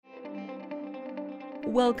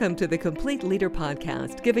Welcome to the Complete Leader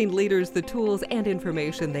Podcast, giving leaders the tools and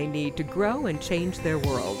information they need to grow and change their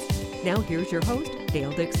worlds. Now here's your host,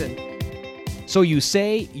 Dale Dixon. So you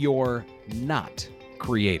say you're not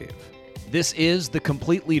creative. This is the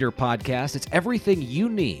Complete Leader Podcast. It's everything you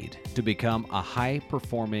need to become a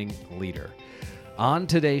high-performing leader. On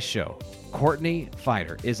today's show, Courtney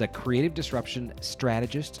Feider is a creative disruption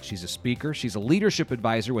strategist. She's a speaker. She's a leadership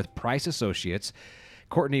advisor with Price Associates.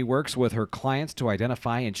 Courtney works with her clients to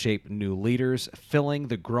identify and shape new leaders, filling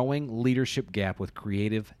the growing leadership gap with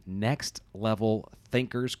creative, next-level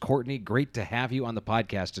thinkers. Courtney, great to have you on the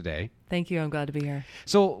podcast today. Thank you. I'm glad to be here.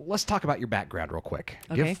 So let's talk about your background real quick.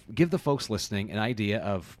 Okay. Give the folks listening an idea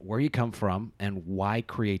of where you come from and why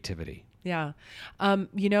creativity. Yeah.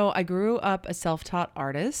 I grew up a self-taught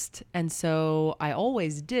artist, and so I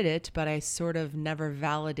always did it, but I sort of never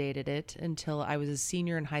validated it until I was a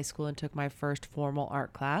senior in high school and took my first formal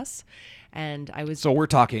art class. And I was... So we're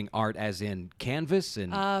talking art as in canvas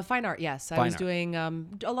and... fine art, yes. I was doing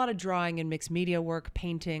a lot of drawing and mixed media work,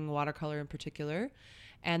 painting, watercolor in particular.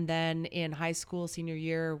 And then in high school, senior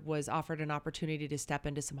year, was offered an opportunity to step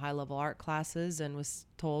into some high-level art classes and was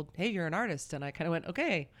told, hey, you're an artist. And I kind of went,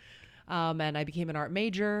 okay. And I became an art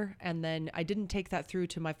major, and then I didn't take that through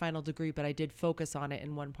to my final degree, but I did focus on it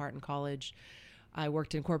in one part in college. I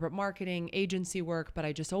worked in corporate marketing, agency work, but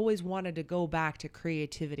I just always wanted to go back to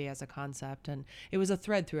creativity as a concept, and it was a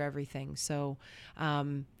thread through everything. So,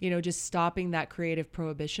 just stopping that creative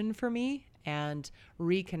prohibition for me and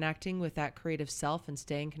reconnecting with that creative self and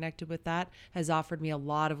staying connected with that has offered me a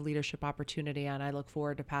lot of leadership opportunity, and I look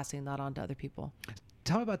forward to passing that on to other people.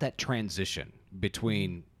 Tell me about that transition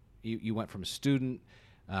between... You went from student,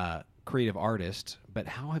 creative artist, but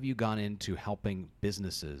how have you gone into helping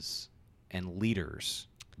businesses and leaders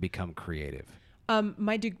become creative?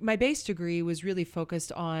 My base degree was really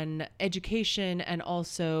focused on education and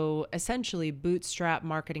also essentially bootstrap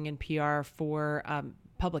marketing and PR for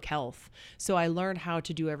public health. So I learned how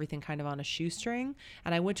to do everything kind of on a shoestring,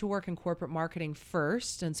 and I went to work in corporate marketing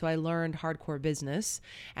first. And so I learned hardcore business,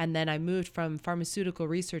 and then I moved from pharmaceutical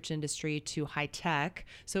research industry to high tech.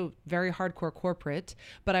 So very hardcore corporate,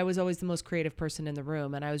 but I was always the most creative person in the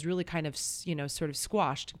room. And I was really kind of, sort of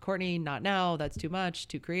squashed. Courtney, not now. That's too much,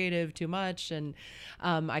 too creative, too much. And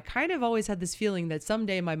I kind of always had this feeling that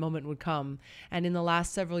someday my moment would come. And in the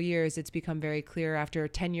last several years, it's become very clear after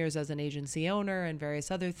 10 years as an agency owner and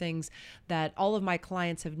various other things that all of my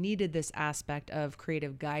clients have needed this aspect of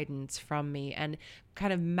creative guidance from me and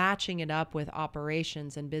kind of matching it up with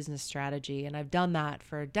operations and business strategy. And I've done that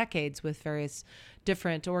for decades with various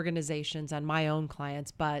different organizations and my own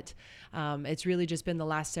clients. But it's really just been the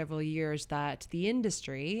last several years that the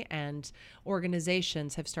industry and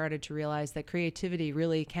organizations have started to realize that creativity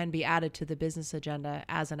really can be added to the business agenda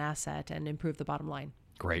as an asset and improve the bottom line.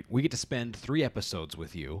 Great. We get to spend 3 episodes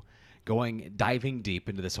with you diving deep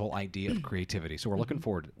into this whole idea of creativity. So we're looking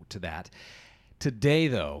forward to that. Today,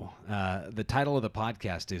 though, the title of the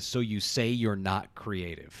podcast is So You Say You're Not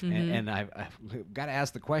Creative. Mm-hmm. And I've got to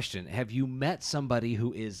ask the question, have you met somebody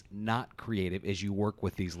who is not creative as you work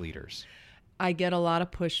with these leaders? I get a lot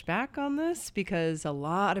of pushback on this because a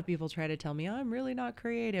lot of people try to tell me I'm really not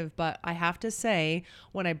creative, but I have to say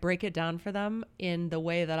when I break it down for them in the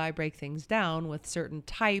way that I break things down with certain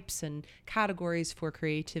types and categories for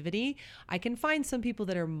creativity, I can find some people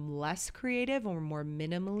that are less creative or more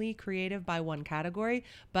minimally creative by one category,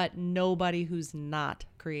 but nobody who's not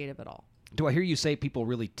creative at all. Do I hear you say people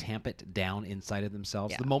really tamp it down inside of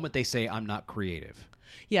themselves the moment they say I'm not creative?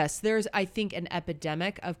 Yes, there's, I think, an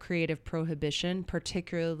epidemic of creative prohibition,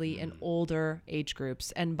 particularly in older age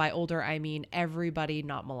groups. And by older, I mean everybody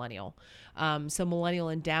not millennial. So millennial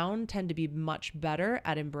and down tend to be much better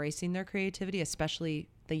at embracing their creativity, especially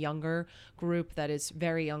the younger group that is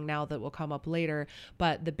very young now that will come up later.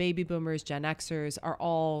 But the baby boomers, Gen Xers are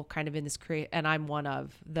all kind of in this and I'm one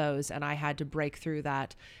of those, and I had to break through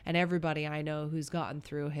that. And everybody I know who's gotten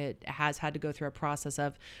through it has had to go through a process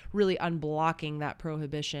of really unblocking that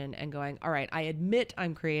prohibition and going, all right, I admit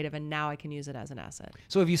I'm creative and now I can use it as an asset.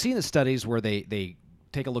 So have you seen the studies where they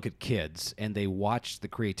take a look at kids and they watch the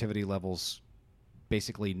creativity levels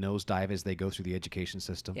basically nosedive as they go through the education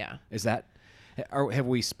system? Yeah. Is that... Or have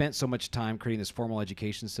we spent so much time creating this formal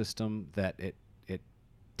education system that it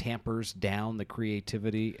tampers down the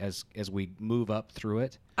creativity as we move up through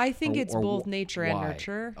it? I think it's both nature and why?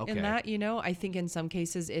 nurture Okay. in that, I think in some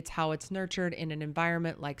cases it's how it's nurtured in an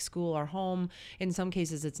environment like school or home. In some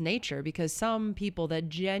cases it's nature, because some people that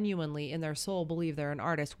genuinely in their soul believe they're an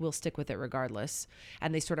artist will stick with it regardless.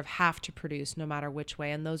 And they sort of have to produce no matter which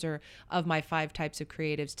way. And those are, of my 5 types of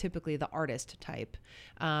creatives, typically the artist type.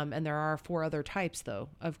 And there are 4 other types though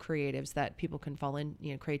of creatives that people can fall in,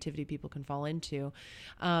 creativity people can fall into.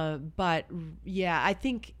 But yeah, I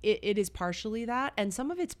think it is partially that. And some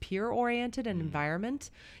of it's peer oriented and environment.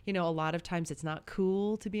 A lot of times it's not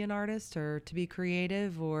cool to be an artist or to be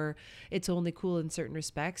creative, or it's only cool in certain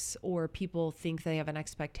respects, or people think they have an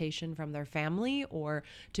expectation from their family or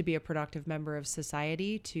to be a productive member of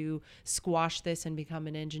society to squash this and become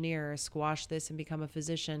an engineer, or squash this and become a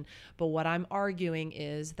physician. But what I'm arguing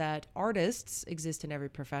is that artists exist in every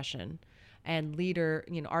profession, and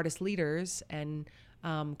artist leaders and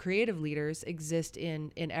creative leaders exist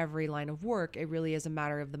in every line of work. It really is a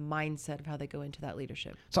matter of the mindset of how they go into that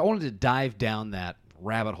leadership. So I wanted to dive down that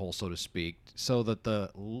rabbit hole, so to speak, so that the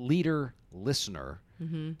leader listener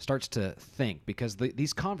starts to think, because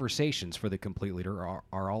these conversations for the complete leader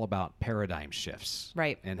are all about paradigm shifts.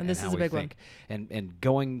 Right. And this how is a we big think. And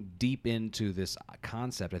going deep into this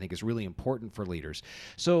concept, I think, is really important for leaders.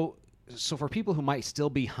 So for people who might still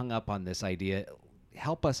be hung up on this idea,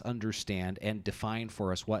 help us understand and define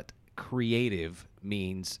for us what creative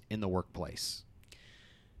means in the workplace.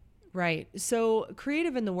 Right. So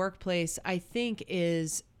creative in the workplace, I think,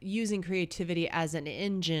 is using creativity as an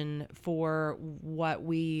engine for what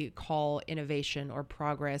we call innovation or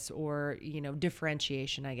progress or,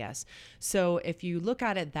 differentiation, I guess. So if you look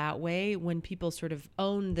at it that way, when people sort of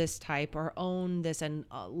own this type or own this and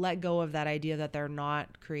let go of that idea that they're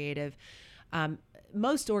not creative,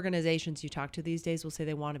 most organizations you talk to these days will say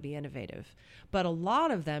they want to be innovative, but a lot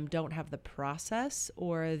of them don't have the process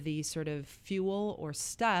or the sort of fuel or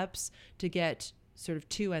steps to get sort of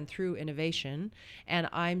to and through innovation. And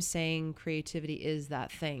I'm saying creativity is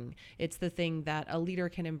that thing. It's the thing that a leader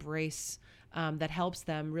can embrace, that helps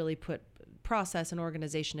them really put process and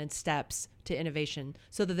organization and steps to innovation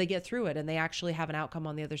so that they get through it and they actually have an outcome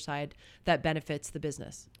on the other side that benefits the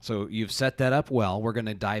business. So you've set that up well. We're going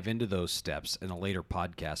to dive into those steps in a later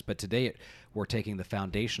podcast. But today we're taking the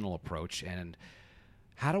foundational approach. And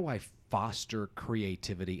how do I foster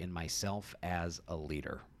creativity in myself as a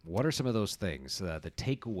leader? What are some of those things, the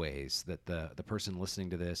takeaways that the person listening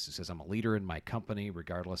to this who says, I'm a leader in my company,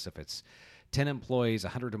 regardless if it's 10 employees,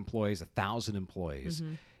 100 employees, 1,000 employees,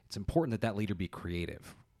 it's important that leader be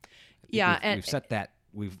creative. Yeah. We've set that.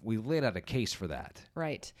 We've laid out a case for that.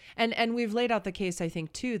 Right. And we've laid out the case, I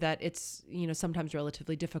think, too, that it's, sometimes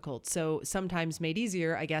relatively difficult. So sometimes made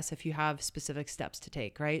easier, I guess, if you have specific steps to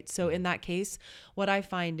take, right? So in that case, what I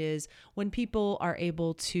find is when people are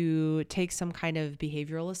able to take some kind of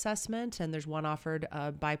behavioral assessment, and there's one offered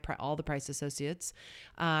by all the Price Associates,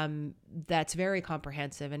 that's very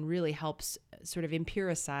comprehensive and really helps sort of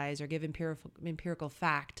empiricize or give empirical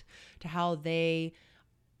fact to how they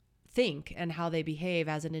think and how they behave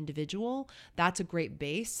as an individual. That's a great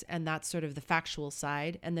base, and that's sort of the factual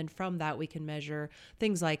side. And then from that, we can measure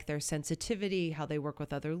things like their sensitivity, how they work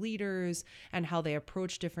with other leaders, and how they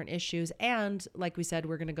approach different issues. And like we said,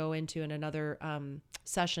 we're going to go into in another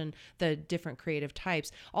session, the different creative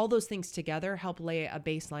types. All those things together help lay a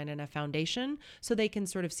baseline and a foundation so they can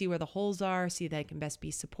sort of see where the holes are, see they can best be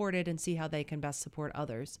supported, and see how they can best support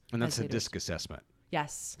others. And that's a DISC assessment.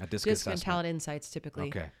 Yes. A DISC and assessment. Talent Insights typically.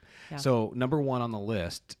 Okay. Yeah. So number one on the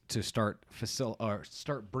list to start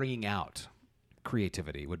bringing out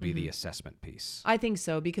creativity would be the assessment piece. I think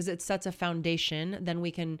so, because it sets a foundation. Then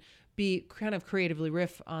we can be kind of creatively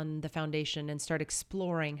riff on the foundation and start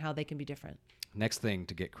exploring how they can be different. Next thing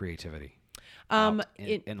to get creativity.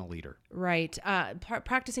 In a leader. Right.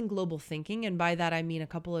 Practicing global thinking. And by that, I mean a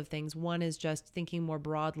couple of things. One is just thinking more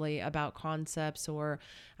broadly about concepts or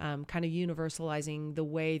kind of universalizing the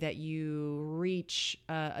way that you reach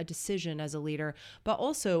a decision as a leader, but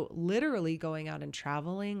also literally going out and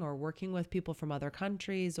traveling or working with people from other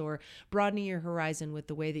countries or broadening your horizon with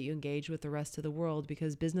the way that you engage with the rest of the world,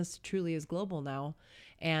 because business truly is global now.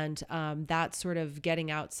 And that sort of getting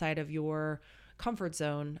outside of your comfort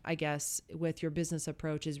zone, I guess, with your business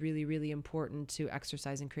approach is really, really important to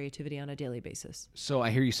exercising creativity on a daily basis. So I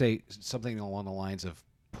hear you say something along the lines of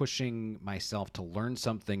pushing myself to learn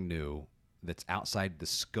something new that's outside the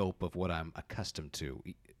scope of what I'm accustomed to.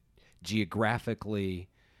 Geographically,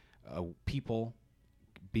 people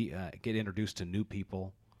get introduced to new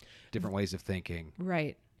people, different ways of thinking.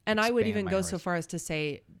 Right. And I would even go so far as to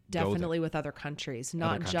say Definitely with other countries,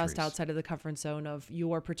 not Other just countries. outside of the comfort zone of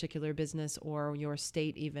your particular business or your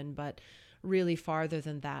state even, but really farther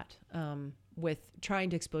than that, with trying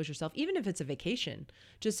to expose yourself, even if it's a vacation,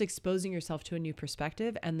 just exposing yourself to a new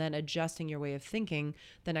perspective and then adjusting your way of thinking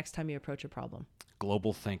the next time you approach a problem.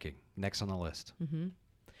 Global thinking, next on the list.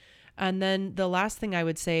 And then the last thing I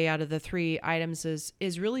would say out of the 3 items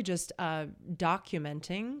is really just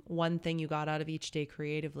documenting one thing you got out of each day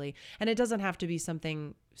creatively. And it doesn't have to be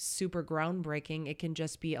something super groundbreaking. It can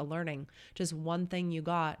just be a learning, just one thing you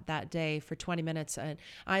got that day for 20 minutes. And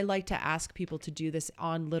I like to ask people to do this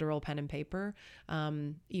on literal pen and paper,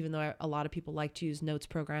 even though a lot of people like to use notes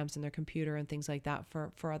programs in their computer and things like that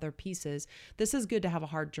for other pieces. This is good to have a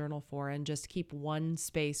hard journal for, and just keep one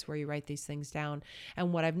space where you write these things down.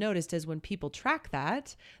 And what I've noticed is when people track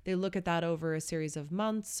that, they look at that over a series of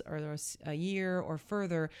months or a year or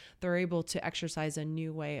further, they're able to exercise a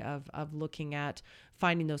new way of looking at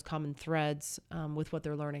finding those common threads with what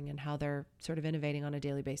they're learning and how they're sort of innovating on a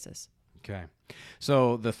daily basis. Okay.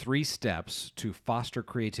 So the 3 steps to foster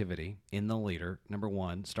creativity in the leader. Number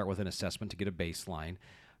 1, start with an assessment to get a baseline.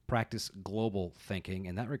 Practice global thinking,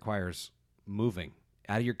 and that requires moving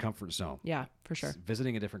out of your comfort zone. Yeah, for sure.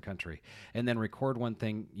 Visiting a different country. And then record one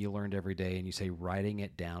thing you learned every day, and you say writing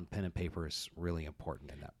it down. Pen and paper is really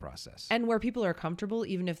important in that process. And where people are comfortable,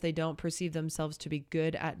 even if they don't perceive themselves to be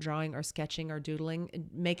good at drawing or sketching or doodling,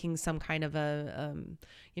 making some kind of an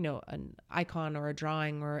icon or a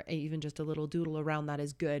drawing or even just a little doodle around that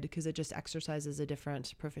is good, because it just exercises a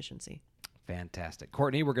different proficiency. Fantastic.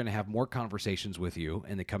 Courtney, we're going to have more conversations with you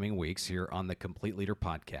in the coming weeks here on the Complete Leader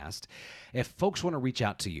Podcast. If folks want to reach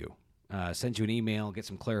out to you, send you an email, get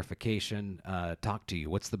some clarification, talk to you,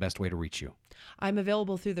 what's the best way to reach you? I'm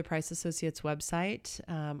available through the Price Associates website.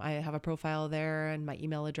 I have a profile there, and my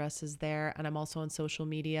email address is there. And I'm also on social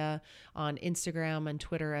media on Instagram and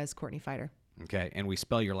Twitter as Courtney Feider. Okay, and we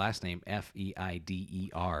spell your last name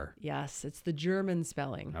Feider. Yes, it's the German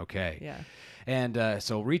spelling. Okay. Yeah. And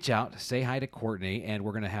so reach out, say hi to Courtney, and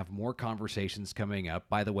we're going to have more conversations coming up.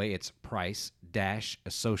 By the way, it's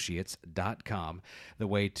price-associates.com, the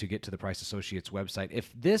way to get to the Price Associates website.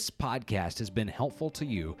 If this podcast has been helpful to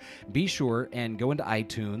you, be sure and go into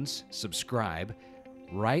iTunes, subscribe,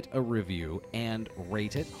 write a review, and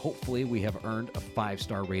rate it. Hopefully we have earned a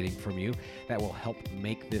 5-star rating from you. That will help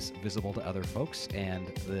make this visible to other folks and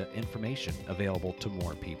the information available to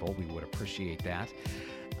more people. We would appreciate that.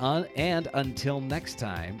 And until next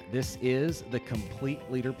time, this is the Complete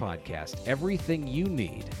Leader Podcast. Everything you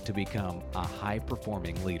need to become a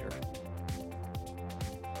high-performing leader.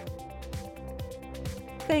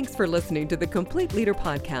 Thanks for listening to the Complete Leader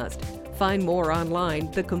Podcast. Find more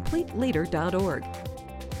online, thecompleteleader.org.